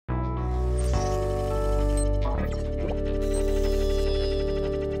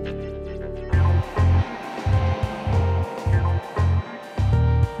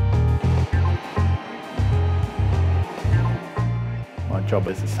job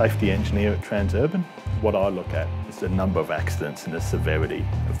as a safety engineer at Transurban. What I look at is the number of accidents and the severity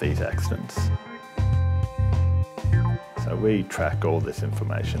of these accidents. So we track all this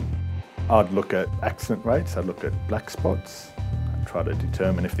information. I'd look at accident rates, I'd look at black spots, I'd try to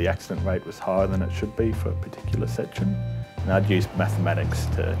determine if the accident rate was higher than it should be for a particular section, and I'd use mathematics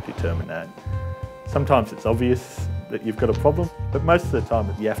to determine that. Sometimes it's obvious that you've got a problem, but most of the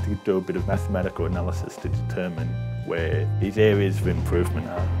time you have to do a bit of mathematical analysis to determine where these areas of improvement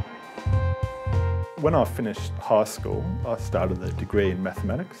are. When I finished high school, I started a degree in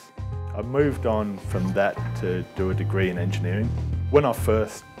mathematics. I moved on from that to do a degree in engineering. When I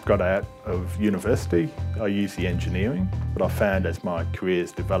first got out of university, I used the engineering, but I found as my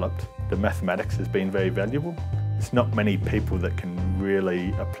career's developed, the mathematics has been very valuable. There's not many people that can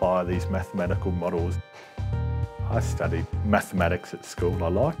really apply these mathematical models. I studied mathematics at school, I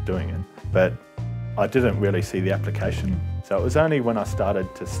liked doing it, but I didn't really see the application. So it was only when I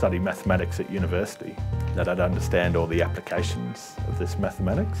started to study mathematics at university that I'd understand all the applications of this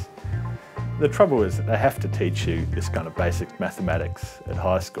mathematics. The trouble is that they have to teach you this kind of basic mathematics at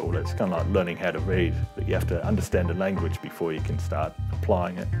high school. It's kind of like learning how to read, but you have to understand a language before you can start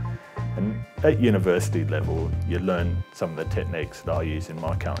applying it. And at university level, you learn some of the techniques that I use in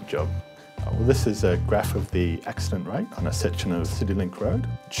my current job. Well, this is a graph of the accident rate on a section of CityLink Road.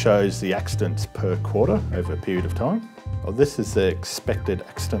 It shows the accidents per quarter over a period of time. Well, this is the expected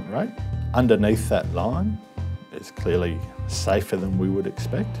accident rate. Underneath that line is clearly safer than we would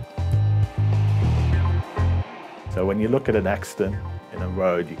expect. So when you look at an accident in a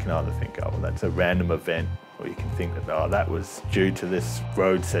road, you can either think, oh, well, that's a random event, or you can think that, oh, that was due to this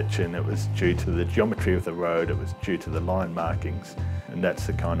road section, it was due to the geometry of the road, it was due to the line markings. And that's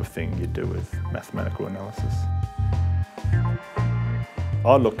the kind of thing you do with mathematical analysis.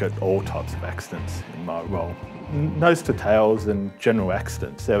 I look at all types of accidents in my role. Nose to tails and general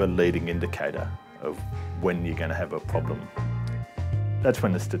accidents, they're a leading indicator of when you're going to have a problem. That's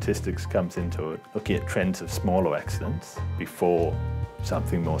when the statistics comes into it, looking at trends of smaller accidents before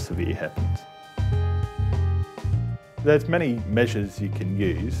something more severe happens. There's many measures you can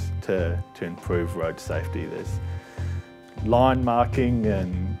use to improve road safety. There's line marking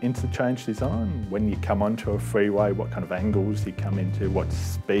and interchange design. When you come onto a freeway, what kind of angles you come into, what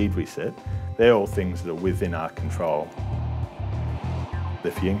speed we set, they're all things that are within our control.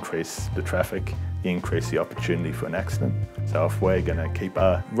 If you increase the traffic, you increase the opportunity for an accident. So if we're going to keep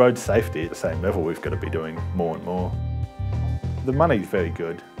our road safety at the same level, we've got to be doing more and more. The money's very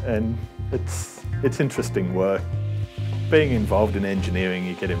good and it's interesting work. Being involved in engineering,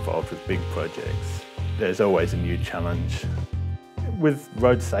 you get involved with big projects. There's always a new challenge. With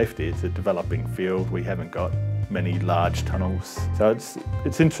road safety, it's a developing field. We haven't got many large tunnels. So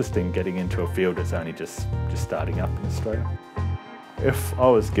it's interesting getting into a field that's only just starting up in Australia. If I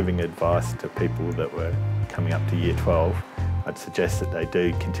was giving advice to people that were coming up to year 12, I'd suggest that they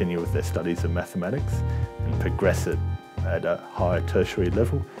do continue with their studies of mathematics and progress it at a higher tertiary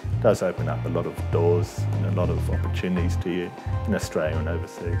level. It does open up a lot of doors and a lot of opportunities to you in Australia and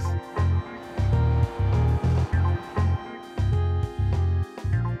overseas.